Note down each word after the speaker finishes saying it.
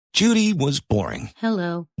Judy was boring.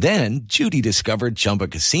 Hello. Then Judy discovered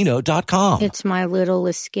ChumbaCasino.com. It's my little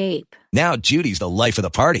escape. Now Judy's the life of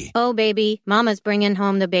the party. Oh, baby, mama's bringing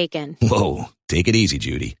home the bacon. Whoa, take it easy,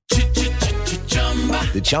 Judy.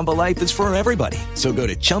 The Chumba life is for everybody. So go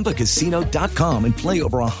to ChumbaCasino.com and play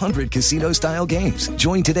over 100 casino-style games.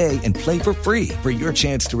 Join today and play for free for your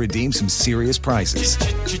chance to redeem some serious prizes.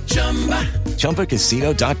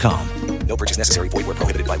 ChumbaCasino.com. No purchase necessary. Void where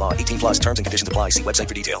prohibited by law. 18 plus terms and conditions apply. See website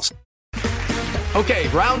for details. Okay,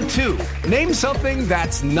 round two. Name something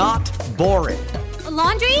that's not boring. A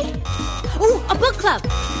laundry? Ooh, a book club.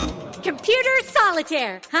 Computer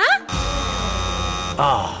solitaire, huh?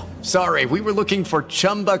 Ah, sorry, we were looking for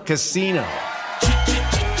Chumba Casino.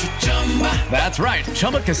 That's right,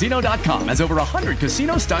 ChumbaCasino.com has over 100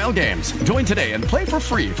 casino-style games. Join today and play for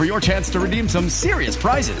free for your chance to redeem some serious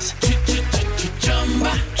prizes.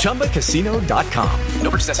 ChumbaCasino.com.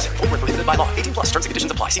 No purchase necessary. Void where prohibited by law. 18 plus terms and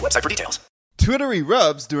conditions apply. See website for details. Twitter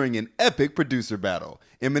erupts during an epic producer battle.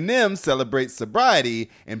 Eminem celebrates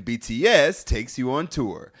sobriety, and BTS takes you on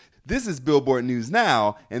tour. This is Billboard News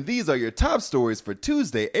Now, and these are your top stories for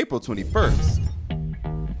Tuesday, April 21st.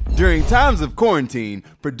 During times of quarantine,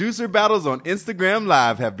 producer battles on Instagram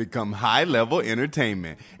Live have become high-level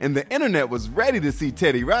entertainment, and the internet was ready to see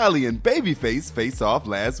Teddy Riley and Babyface face off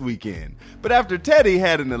last weekend. But after Teddy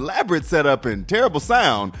had an elaborate setup and terrible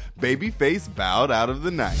sound, Babyface bowed out of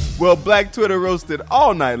the night. Well, Black Twitter roasted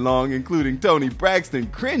all night long, including Toni Braxton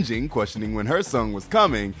cringing, questioning when her song was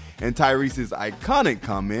coming, and Tyrese's iconic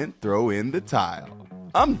comment, "Throw in the tile."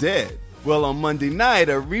 I'm dead. Well, on Monday night,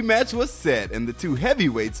 a rematch was set, and the two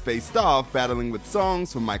heavyweights faced off, battling with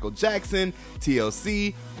songs from Michael Jackson,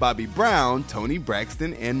 TLC, Bobby Brown, Toni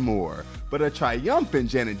Braxton, and more. But a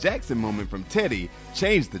triumphant Janet Jackson moment from Teddy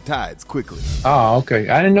changed the tides quickly. Oh, okay.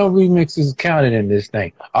 I didn't know remixes counted in this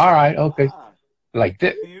thing. All right, okay. Like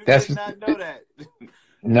that. That's did not know that.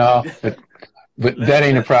 No, but that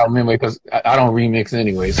ain't a problem anyway, because I don't remix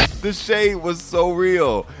anyways. The shade was so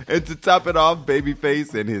real. And to top it off,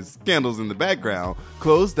 Babyface and his scandals in the background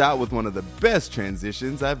closed out with one of the best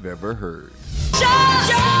transitions I've ever heard.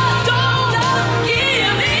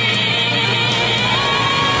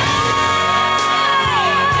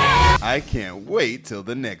 I can't wait till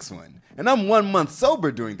the next one. And I'm 1 month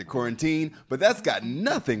sober during the quarantine, but that's got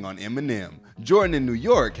nothing on Eminem. Jordan in New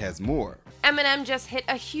York has more. Eminem just hit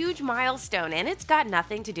a huge milestone, and it's got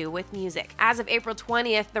nothing to do with music. As of April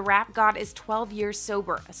 20th, the rap god is 12 years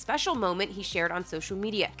sober, a special moment he shared on social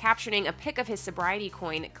media, captioning a pic of his sobriety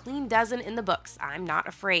coin, clean dozen in the books, I'm not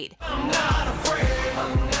afraid. I'm not afraid,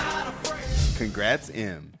 I'm not afraid. Congrats,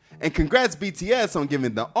 M. And congrats, BTS, on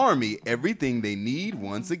giving the ARMY everything they need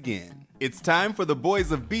once again. It's time for the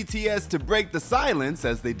boys of BTS to break the silence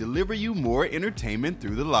as they deliver you more entertainment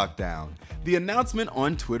through the lockdown. The announcement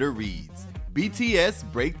on Twitter reads, BTS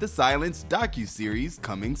Break the Silence docuseries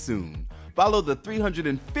coming soon. Follow the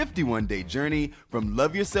 351-day journey from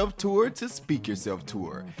Love Yourself Tour to Speak Yourself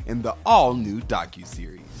Tour in the all-new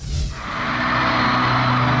docuseries.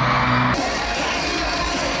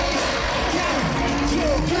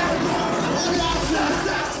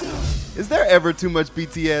 Is there ever too much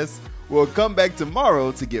BTS? Well, come back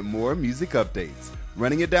tomorrow to get more music updates.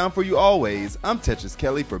 Running it down for you always, I'm Tetris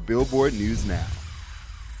Kelly for Billboard News Now.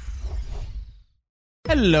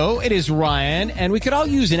 Hello, it is Ryan, and we could all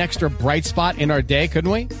use an extra bright spot in our day, couldn't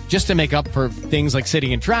we? Just to make up for things like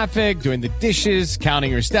sitting in traffic, doing the dishes, counting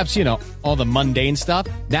your steps, you know, all the mundane stuff.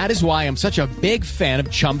 That is why I'm such a big fan of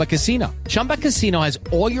Chumba Casino. Chumba Casino has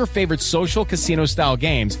all your favorite social casino-style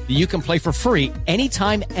games that you can play for free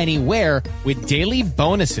anytime, anywhere with daily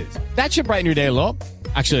bonuses. That should brighten your day a little.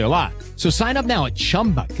 Actually, a lot. So sign up now at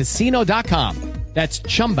ChumbaCasino.com. That's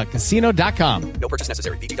ChumbaCasino.com. No purchase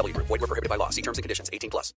necessary. VGW Group. Void where prohibited by law. See terms and conditions. 18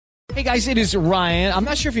 plus. Hey guys, it is Ryan. I'm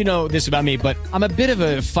not sure if you know this about me, but I'm a bit of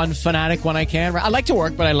a fun fanatic when I can. I like to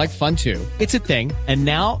work, but I like fun too. It's a thing. And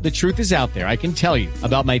now the truth is out there. I can tell you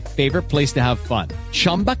about my favorite place to have fun.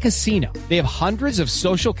 Chumba Casino. They have hundreds of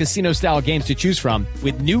social casino style games to choose from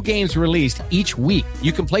with new games released each week.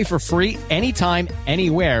 You can play for free anytime,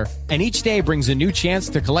 anywhere. And each day brings a new chance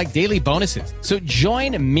to collect daily bonuses. So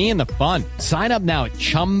join me in the fun. Sign up now at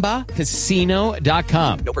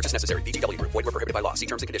ChumbaCasino.com. No purchase necessary. VGW Group. Void where prohibited by law. See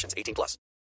terms and conditions. 18 plus.